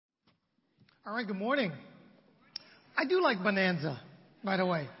All right, good morning. I do like Bonanza, by the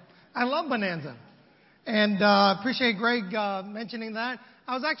way. I love Bonanza. And appreciate Greg mentioning that.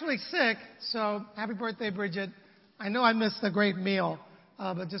 I was actually sick, so happy birthday, Bridget. I know I missed a great meal,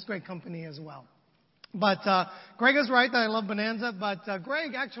 but just great company as well. But Greg is right that I love Bonanza, but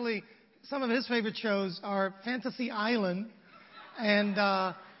Greg actually, some of his favorite shows are Fantasy Island.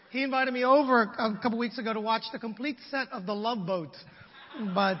 And he invited me over a couple weeks ago to watch the complete set of The Love Boat.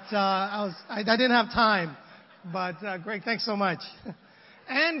 But I didn't have time. But Greg, thanks so much.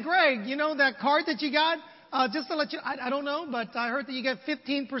 And Greg, you know that card that you got? Just to let you, I don't know, but I heard that you get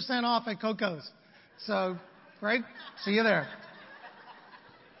 15% off at Coco's. So, Greg, see you there.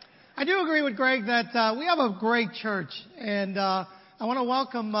 I do agree with Greg that we have a great church, and I want to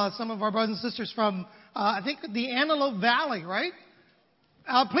welcome some of our brothers and sisters from, I think, the Antelope Valley, right?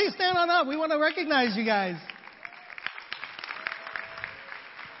 Please stand on up. We want to recognize you guys.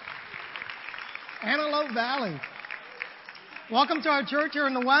 Antelope Valley. Welcome to our church here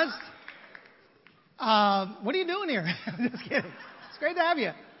in the West. What are you doing here? I'm just kidding. It's great to have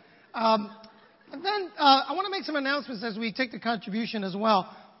you. And then I want to make some announcements as we take the contribution as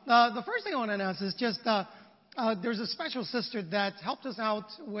well. The first thing I want to announce is just there's a special sister that helped us out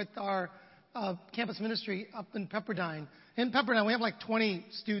with our campus ministry up in Pepperdine. In Pepperdine, we have like 20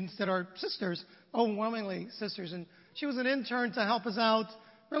 students that are sisters, overwhelmingly sisters. And she was an intern to help us out,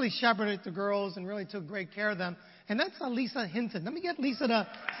 really shepherded the girls and really took great care of them. And that's Lisa Hinton. Let me get Lisa to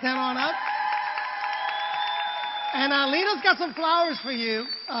stand on up. And Lena's got some flowers for you,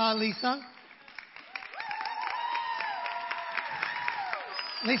 Lisa.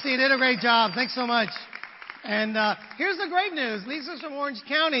 Lisa, you did a great job. Thanks so much. And here's the great news. Lisa's from Orange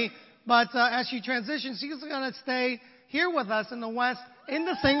County, but as she transitions, she's going to stay here with us in the West in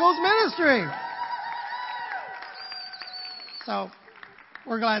the singles ministry. So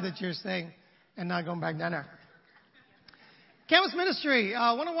we're glad that you're staying and not going back down there. Campus ministry.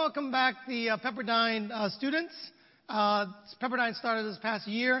 I want to welcome back the Pepperdine students. Pepperdine started this past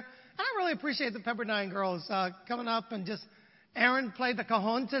year. And I really appreciate the Pepperdine girls coming up and just, Aaron played the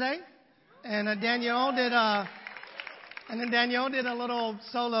cajon today. And Danielle did a little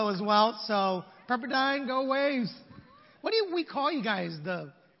solo as well. So Pepperdine, go Waves. What do we call you guys?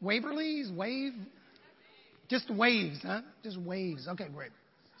 The Waverleys? Wave? Just Waves, huh? Just Waves. Okay, great.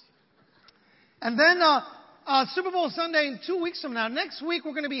 And then Super Bowl Sunday in 2 weeks from now. Next week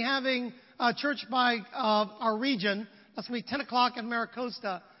we're going to be having church by our region. That's going to be 10 o'clock at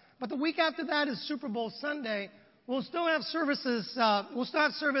Maricosta. But the week after that is Super Bowl Sunday. We'll still have services. We'll still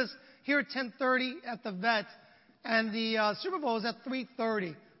have service here at 10:30 at the Vet, and the Super Bowl is at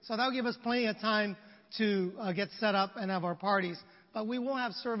 3:30. So that'll give us plenty of time to get set up and have our parties. But we will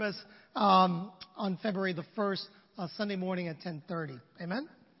have service on February the 1st, Sunday morning at 10:30. Amen.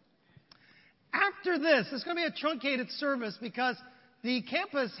 After this, it's going to be a truncated service because the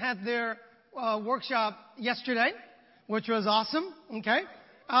campus had their workshop yesterday, which was awesome. Okay.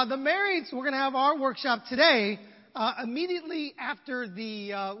 The marrieds, we're going to have our workshop today, immediately after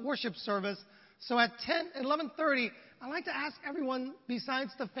the worship service. So at 11:30, I'd like to ask everyone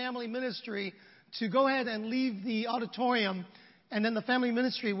besides the family ministry to go ahead and leave the auditorium. And then the family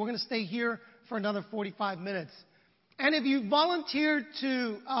ministry, we're going to stay here for another 45 minutes. And if you volunteered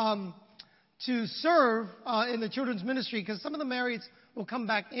to serve in the children's ministry, because some of the marrieds will come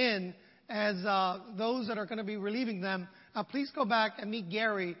back in as those that are going to be relieving them, please go back and meet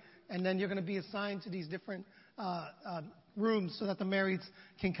Gary, and then you're going to be assigned to these different rooms so that the marrieds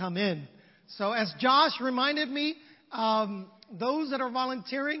can come in. So as Josh reminded me, those that are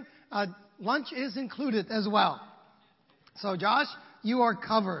volunteering, lunch is included as well. So Josh, you are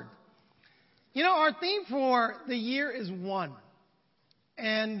covered. You know, our theme for the year is one.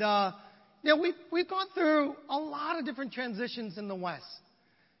 And we've gone through a lot of different transitions in the West,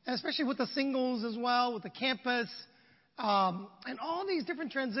 and especially with the singles as well, with the campus, and all these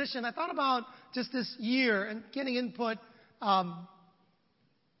different transitions. I thought about just this year and getting input. The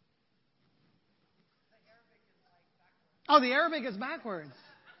Arabic is backwards.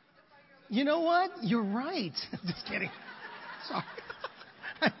 You know what? You're right. Just kidding. Sorry.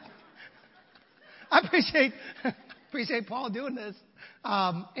 I appreciate Paul doing this.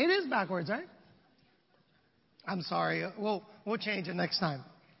 It is backwards, right? I'm sorry. We'll change it next time.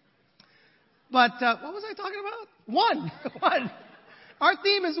 But what was I talking about? One. Our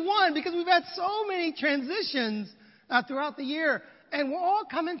theme is one because we've had so many transitions throughout the year, and we're all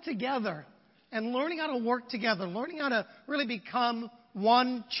coming together and learning how to work together, learning how to really become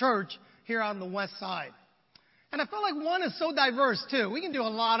one church here on the West Side. And I feel like one is so diverse too. We can do a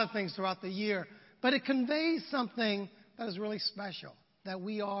lot of things throughout the year, but it conveys something that is really special, that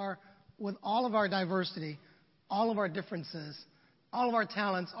we are with all of our diversity, all of our differences, all of our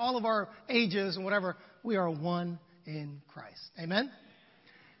talents, all of our ages and whatever, we are one in Christ. Amen?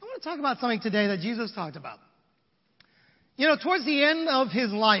 I want to talk about something today that Jesus talked about. Towards the end of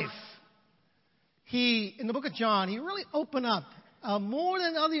his life, in the book of John, he really opened up more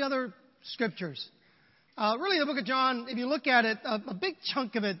than all the other scriptures. Really, the book of John, if you look at it, a big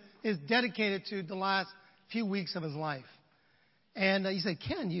chunk of it is dedicated to the last few weeks of his life. And you say,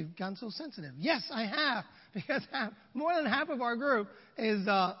 Ken, you've gotten so sensitive. Yes, I have, because more than half of our group is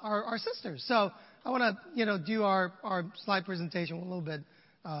our sisters. So I want to, do our slide presentation with a little bit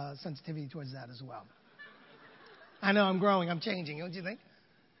sensitivity towards that as well. I know I'm growing, I'm changing, don't you think?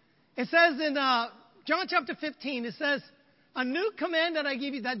 It says in John chapter 15, it says, a new command that I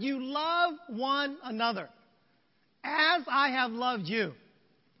give you, that you love one another as I have loved you.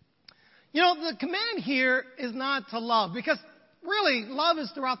 The command here is not to love, because really, love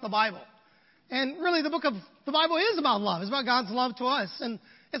is throughout the Bible. And really, the Bible is about love. It's about God's love to us. And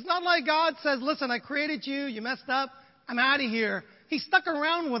it's not like God says, listen, I created you, you messed up, I'm out of here. He stuck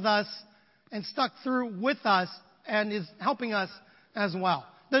around with us and stuck through with us and is helping us as well.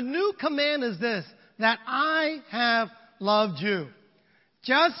 The new command is this, that I have loved you.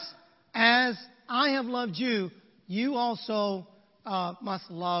 Just as I have loved you, you also must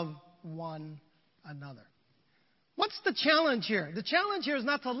love one another. What's the challenge here? The challenge here is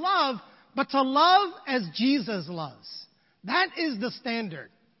not to love, but to love as Jesus loves. That is the standard.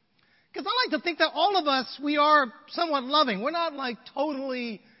 Because I like to think that all of us, we are somewhat loving. We're not like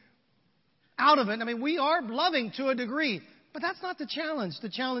totally out of it. I mean, we are loving to a degree. But that's not the challenge. The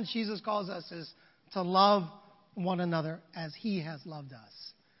challenge Jesus calls us is to love one another as he has loved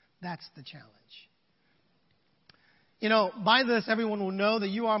us. That's the challenge. By this, everyone will know that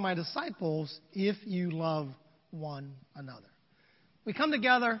you are my disciples if you love one another. We come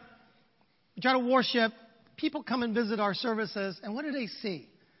together, we try to worship, people come and visit our services, and what do they see?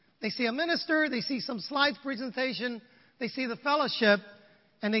 They see a minister, they see some slides presentation, they see the fellowship,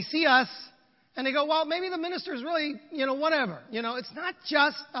 and they see us, and they go, well, maybe the minister is really, whatever. It's not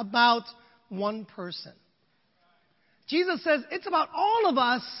just about one person. Jesus says it's about all of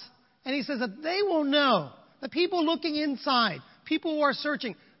us, and he says that they will know, the people looking inside, people who are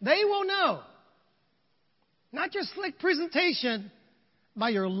searching, they will know. Not just slick presentation, by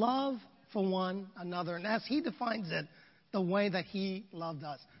your love for one another. And as he defines it, the way that he loved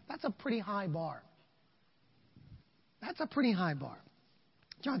us. That's a pretty high bar. That's a pretty high bar.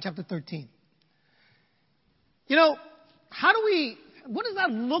 John chapter 13. What does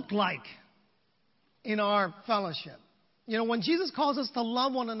that look like in our fellowship? When Jesus calls us to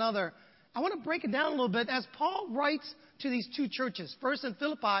love one another, I want to break it down a little bit as Paul writes to these two churches, first in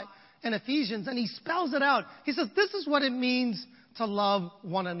Philippi and Ephesians, and he spells it out. He says, this is what it means to love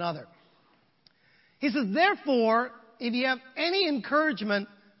one another. He says, therefore, if you have any encouragement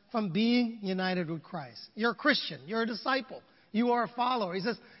from being united with Christ, you're a Christian, you're a disciple, you are a follower. He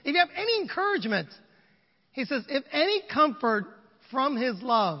says, if you have any encouragement, he says, if any comfort from his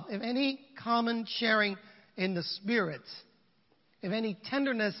love, if any common sharing in the Spirit, if any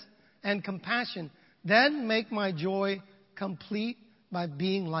tenderness and compassion, then make my joy complete by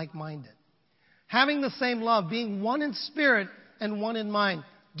being like-minded. Having the same love, being one in spirit and one in mind.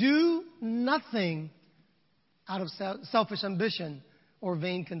 Do nothing out of selfish ambition or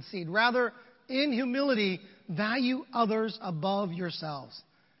vain conceit. Rather, in humility, value others above yourselves.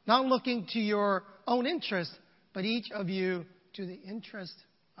 Not looking to your own interest, but each of you to the interest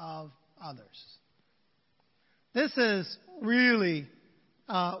of others. This is really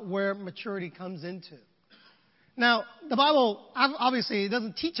where maturity comes into. Now, the Bible, obviously,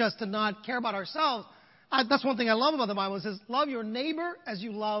 doesn't teach us to not care about ourselves. That's one thing I love about the Bible. It says, love your neighbor as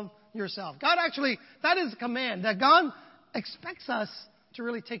you love yourself. God actually, that is a command, that God expects us to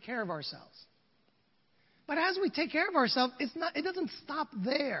really take care of ourselves. But as we take care of ourselves, it doesn't stop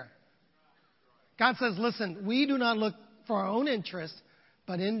there. God says, listen, we do not look for our own interest,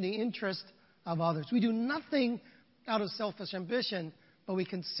 but in the interest of others. We do nothing out of selfish ambition, but we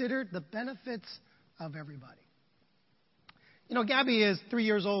consider the benefits of everybody. Gabby is 3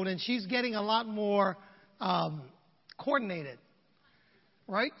 years old, and she's getting a lot more coordinated,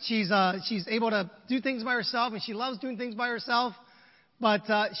 right? She's able to do things by herself, and she loves doing things by herself. But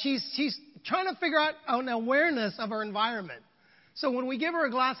she's trying to figure out an awareness of her environment. So when we give her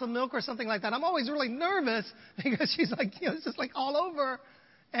a glass of milk or something like that, I'm always really nervous because she's like, it's just like all over.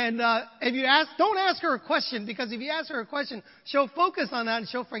 And if you don't ask her a question, because if you ask her a question, she'll focus on that and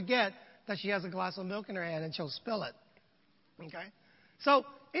she'll forget that she has a glass of milk in her hand and she'll spill it. Okay? So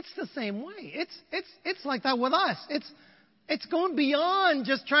it's the same way. It's like that with us. It's going beyond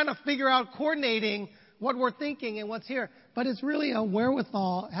just trying to figure out coordinating what we're thinking and what's here. But it's really a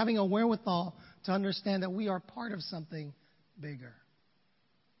wherewithal, having a wherewithal to understand that we are part of something bigger.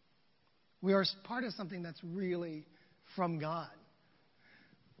 We are part of something that's really from God.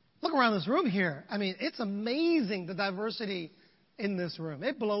 Look around this room here. I mean, it's amazing the diversity in this room.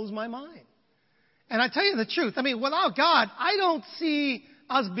 It blows my mind. And I tell you the truth. I mean, without God, I don't see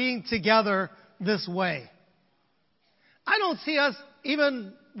us being together this way. I don't see us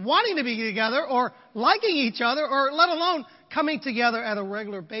even wanting to be together or liking each other or let alone coming together at a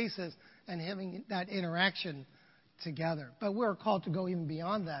regular basis and having that interaction together. But we're called to go even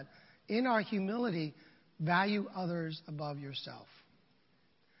beyond that. In our humility, value others above yourself.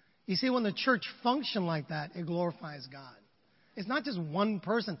 You see, when the church functions like that, it glorifies God. It's not just one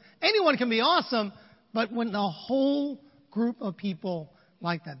person. Anyone can be awesome, but when the whole group of people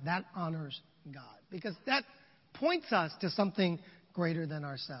like that, that honors God. Because that points us to something greater than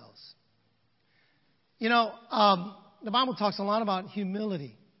ourselves. You know, the Bible talks a lot about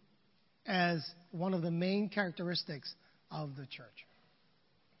humility as one of the main characteristics of the church.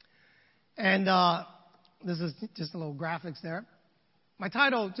 And this is just a little graphics there. My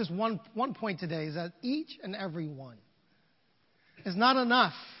title, just one point today, is that each and every one. It's not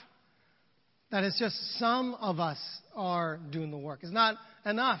enough that it's just some of us are doing the work. It's not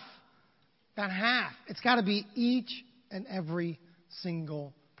enough that half. It's got to be each and every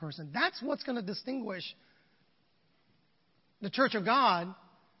single person. That's what's going to distinguish the Church of God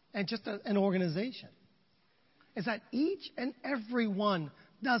and just an organization. Is that each and every one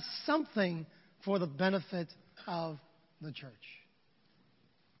does something for the benefit of the church.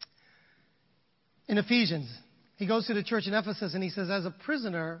 In Ephesians, he goes to the church in Ephesus and he says, as a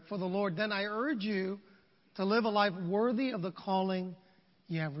prisoner for the Lord, then I urge you to live a life worthy of the calling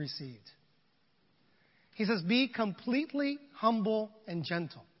you have received. He says, be completely humble and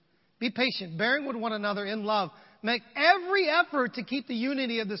gentle. Be patient, bearing with one another in love. Make every effort to keep the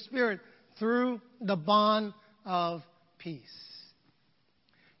unity of the Spirit through the bond of peace.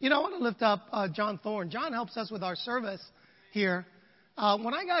 You know, I want to lift up John Thorne. John helps us with our service here.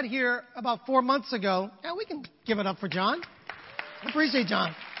 When I got here about 4 months ago, yeah, we can give it up for John. I appreciate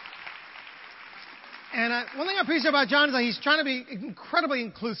John. And one thing I appreciate about John is that he's trying to be incredibly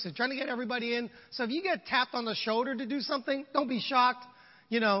inclusive, trying to get everybody in. So if you get tapped on the shoulder to do something, don't be shocked.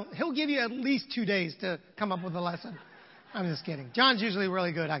 You know, he'll give you at least 2 days to come up with a lesson. I'm just kidding. John's usually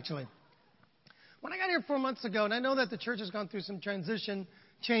really good, actually. When I got here 4 months ago, and I know that the church has gone through some transition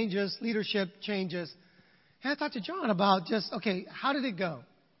changes, leadership changes, and I talked to John about just, okay, how did it go?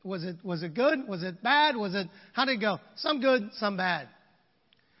 Was it good? Was it bad? How did it go? Some good, some bad.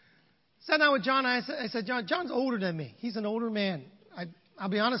 Sat down with John, I said, John's older than me. He's an older man. I'll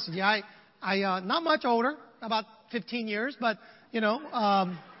be honest with you. I not much older, about 15 years, but, you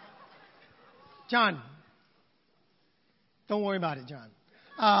know, John, don't worry about it, John.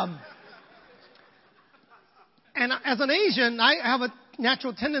 And as an Asian, I have a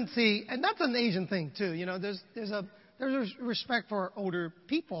natural tendency, and that's an Asian thing too. You know, there's a respect for older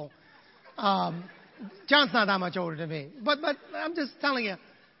people. John's not that much older than me, but I'm just telling you.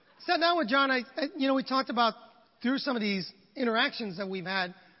 Sat down with John. We talked about through some of these interactions that we've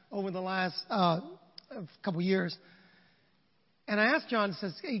had over the last couple years. And I asked John,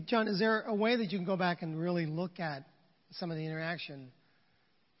 says, hey, John, is there a way that you can go back and really look at some of the interaction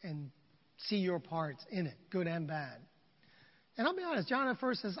and see your parts in it, good and bad? And I'll be honest, John at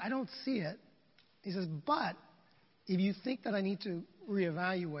first says, I don't see it. He says, but if you think that I need to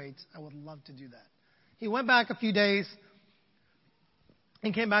reevaluate, I would love to do that. He went back a few days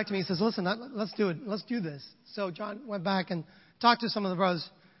and came back to me and says, listen, let's do it. Let's do this. So John went back and talked to some of the brothers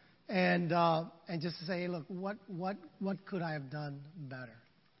and just to say, hey, look, what could I have done better?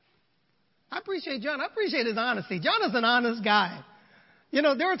 I appreciate John. I appreciate his honesty. John is an honest guy. You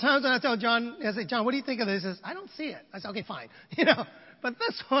know, there are times when I tell John, I say, John, what do you think of this? He says, I don't see it. I said, okay, fine. You know, but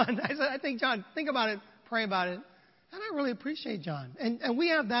this one, I said, I think, John, think about it, pray about it. And I really appreciate John. And we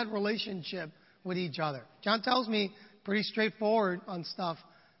have that relationship with each other. John tells me pretty straightforward on stuff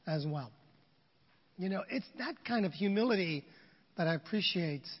as well. You know, it's that kind of humility that I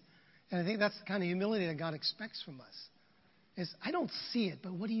appreciate. And I think that's the kind of humility that God expects from us. Is I don't see it,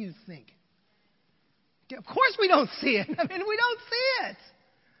 but what do you think? Of course we don't see it. I mean, we don't see it.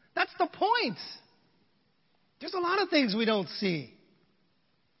 That's the point. There's a lot of things we don't see.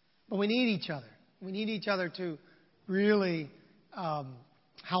 But we need each other. We need each other to really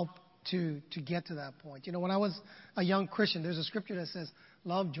help to get to that point. You know, when I was a young Christian, there's a scripture that says,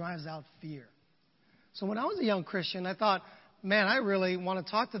 love drives out fear. So when I was a young Christian, I thought, man, I really want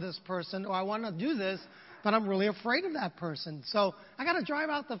to talk to this person, or I want to do this, but I'm really afraid of that person. So I got to drive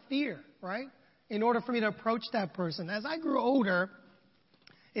out the fear, right? In order for me to approach that person. As I grew older,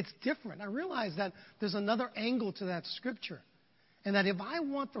 it's different. I realized that there's another angle to that scripture. And that if I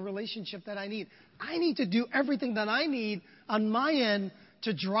want the relationship that I need to do everything that I need on my end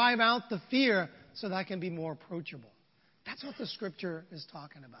to drive out the fear so that I can be more approachable. That's what the scripture is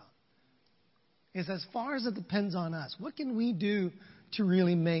talking about. It's as far as it depends on us. What can we do to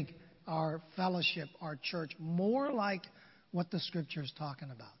really make our fellowship, our church, more like what the scripture is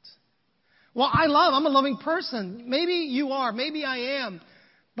talking about? Well, I'm a loving person. Maybe you are. Maybe I am.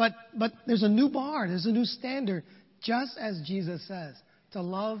 But there's a new bar. There's a new standard. Just as Jesus says, to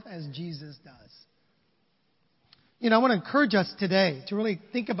love as Jesus does. I want to encourage us today to really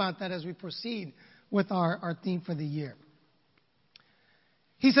think about that as we proceed with our theme for the year.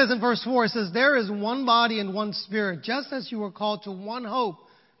 He says in verse 4, it says, there is one body and one spirit, just as you were called to one hope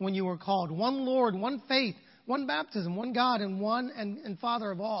when you were called. One Lord, one faith, one baptism, one God, and one and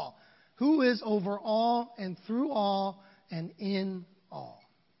Father of all, who is over all and through all and in all.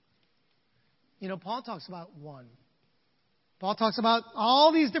 Paul talks about one. Paul talks about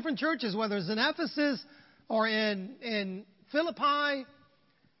all these different churches, whether it's in Ephesus or in Philippi,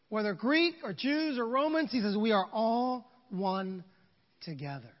 whether Greek or Jews or Romans. He says we are all one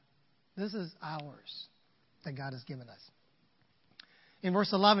together. This is ours that God has given us. In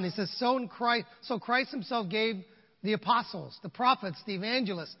verse 11, he says, so Christ himself gave the apostles, the prophets, the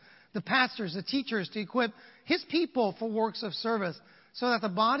evangelists, the pastors, the teachers to equip his people for works of service, so that the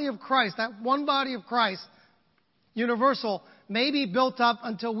body of Christ, that one body of Christ, universal, may be built up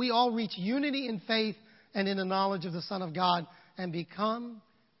until we all reach unity in faith and in the knowledge of the Son of God and become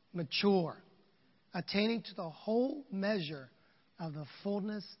mature, attaining to the whole measure of the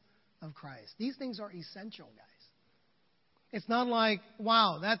fullness of Christ. These things are essential, guys. It's not like,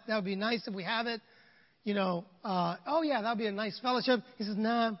 wow, that would be nice if we have it. Oh yeah, that would be a nice fellowship. He says,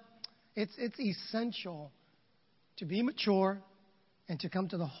 nah, it's essential to be mature and to come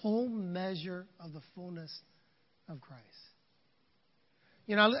to the whole measure of the fullness of Christ.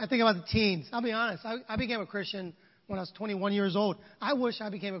 I think about the teens. I'll be honest. I became a Christian when I was 21 years old. I wish I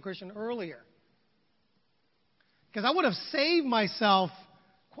became a Christian earlier. Because I would have saved myself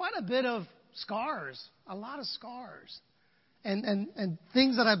quite a bit of scars, a lot of scars, and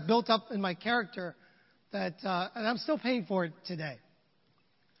things that I've built up in my character that and I'm still paying for it today.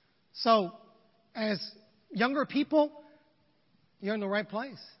 So, as younger people, you're in the right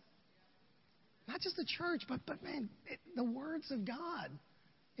place. Not just the church, but man, the words of God,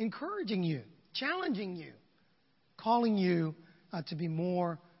 encouraging you, challenging you, calling you to be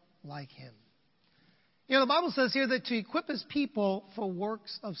more like Him. The Bible says here that to equip His people for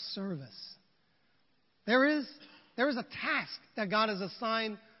works of service. There is a task that God has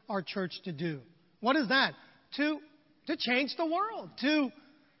assigned our church to do. What is that? To change the world,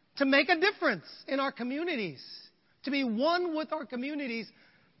 to make a difference in our communities, to be one with our communities,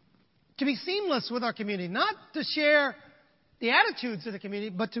 to be seamless with our community, not to share the attitudes of the community,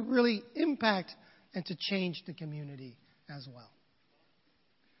 but to really impact and to change the community as well.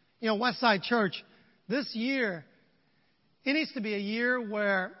 Westside Church, this year, it needs to be a year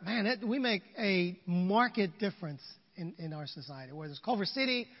where, we make a marked difference in our society. Whether it's Culver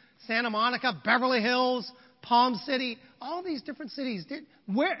City, Santa Monica, Beverly Hills, Palm City, all these different cities.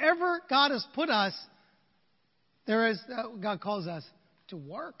 Wherever God has put us, God calls us to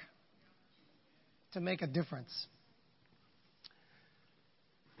work, to make a difference.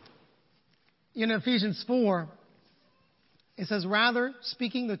 In Ephesians 4, it says, rather,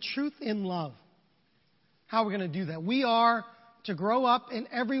 speaking the truth in love. How we're going to do that? We are to grow up in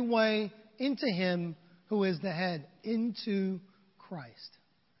every way into Him who is the head, into Christ.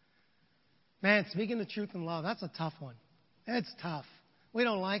 Man, speaking the truth in love, that's a tough one. It's tough. We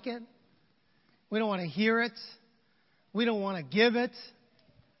don't like it. We don't want to hear it. We don't want to give it.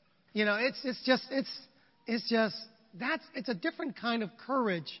 It's a different kind of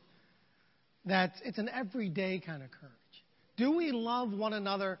courage. It's an everyday kind of courage. Do we love one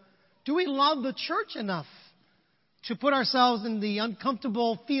another? Do we love the church enough to put ourselves in the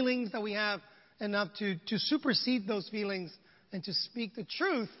uncomfortable feelings that we have enough to supersede those feelings and to speak the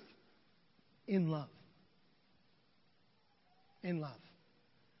truth in love? In love.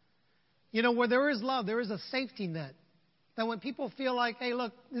 Where there is love, there is a safety net. That when people feel like, hey,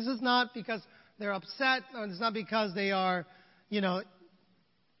 look, this is not because they're upset, or it's not because they are,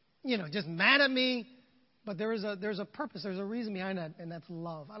 just mad at me, but there's a purpose, there's a reason behind that, and that's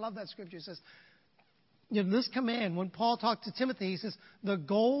love. I love that scripture. It says, this command, when Paul talked to Timothy, he says, the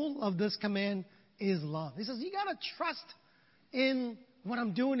goal of this command is love. He says, you got to trust in what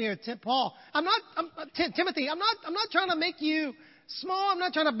I'm doing here, Paul. Timothy, I'm not trying to make you small. I'm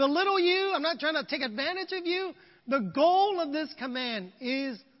not trying to belittle you. I'm not trying to take advantage of you. The goal of this command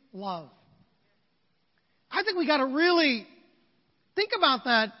is love. I think we got to really think about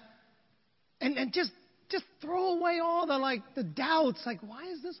that and just throw away all the doubts. Like,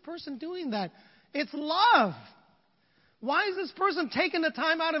 why is this person doing that? It's love. Why is this person taking the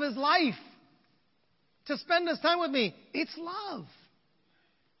time out of his life to spend this time with me? It's love.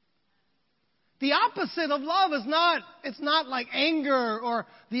 The opposite of love is it's not like anger, or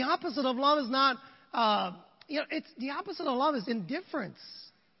the opposite of love is not, the opposite of love is indifference.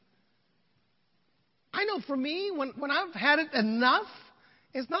 I know for me, when I've had it enough,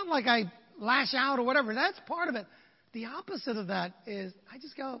 it's not like I lash out or whatever. That's part of it. The opposite of that is I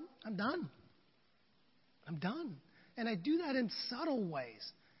just go, I'm done. I'm done. And I do that in subtle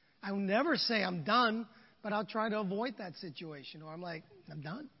ways. I will never say I'm done, but I'll try to avoid that situation. Or I'm like, I'm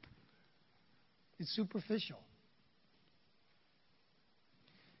done. It's superficial.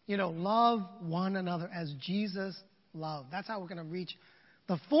 Love one another as Jesus loved. That's how we're going to reach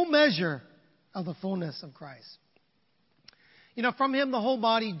the full measure of the fullness of Christ. From him, the whole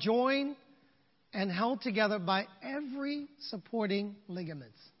body, joined and held together by every supporting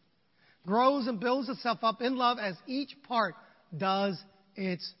ligaments, grows and builds itself up in love as each part does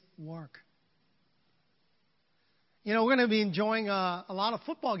its work. We're going to be enjoying a lot of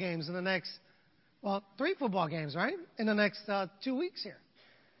football games in the next, 3 football games, right? In the next 2 weeks here.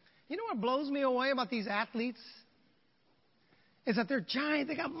 You know what blows me away about these athletes? Is that they're giant.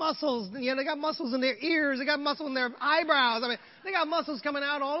 They got muscles. They got muscles in their ears. They got muscles in their eyebrows. I mean, they got muscles coming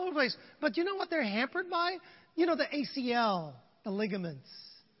out all over the place. But you know what they're hampered by? The ACL, the ligaments.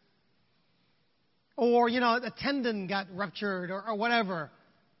 Or, a tendon got ruptured or whatever.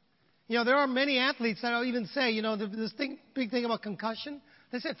 There are many athletes that will even say, this big thing about concussion.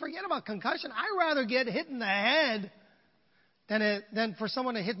 They say, forget about concussion. I'd rather get hit in the head than for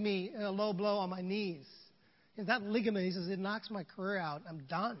someone to hit me a low blow on my knees. And that ligament, he says, it knocks my career out. I'm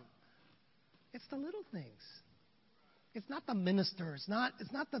done. It's the little things. It's not the minister. It's not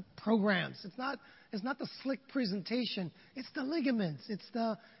the programs. It's not the slick presentation. It's the ligaments.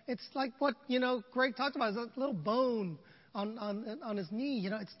 It's like what, Greg talked about, that little bone on his knee.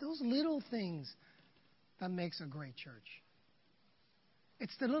 It's those little things that makes a great church.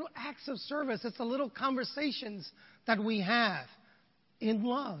 It's the little acts of service. It's the little conversations that we have in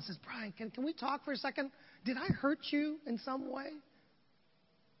love. It says, Brian, can we talk for a second? Did I hurt you in some way?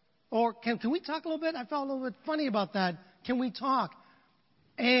 Or can we talk a little bit? I felt a little bit funny about that. Can we talk?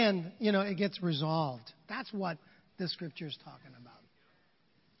 And, it gets resolved. That's what this scripture is talking about.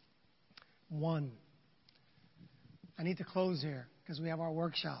 1. I need to close here because we have our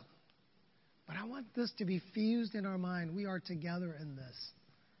workshop. But I want this to be fused in our mind. We are together in this.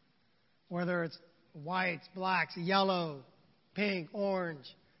 Whether it's whites, blacks, yellow, pink, orange,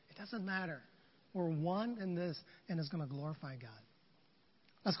 it doesn't matter. We're one in this, and it's going to glorify God.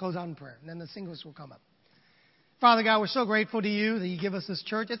 Let's close out in prayer, and then the singers will come up. Father God, we're so grateful to you that you give us this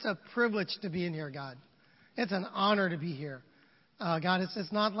church. It's a privilege to be in here, God. It's an honor to be here. God,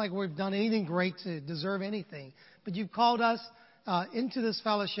 it's not like we've done anything great to deserve anything, but you've called us into this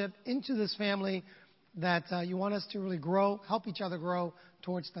fellowship, into this family, that you want us to really grow, help each other grow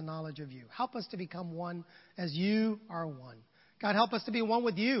towards the knowledge of you. Help us to become one as you are one. God, help us to be one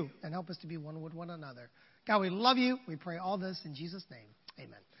with you and help us to be one with one another. God, we love you. We pray all this in Jesus' name.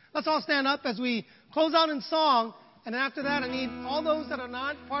 Amen. Let's all stand up as we close out in song. And after that, I need all those that are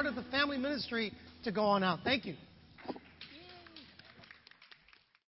not part of the family ministry to go on out. Thank you.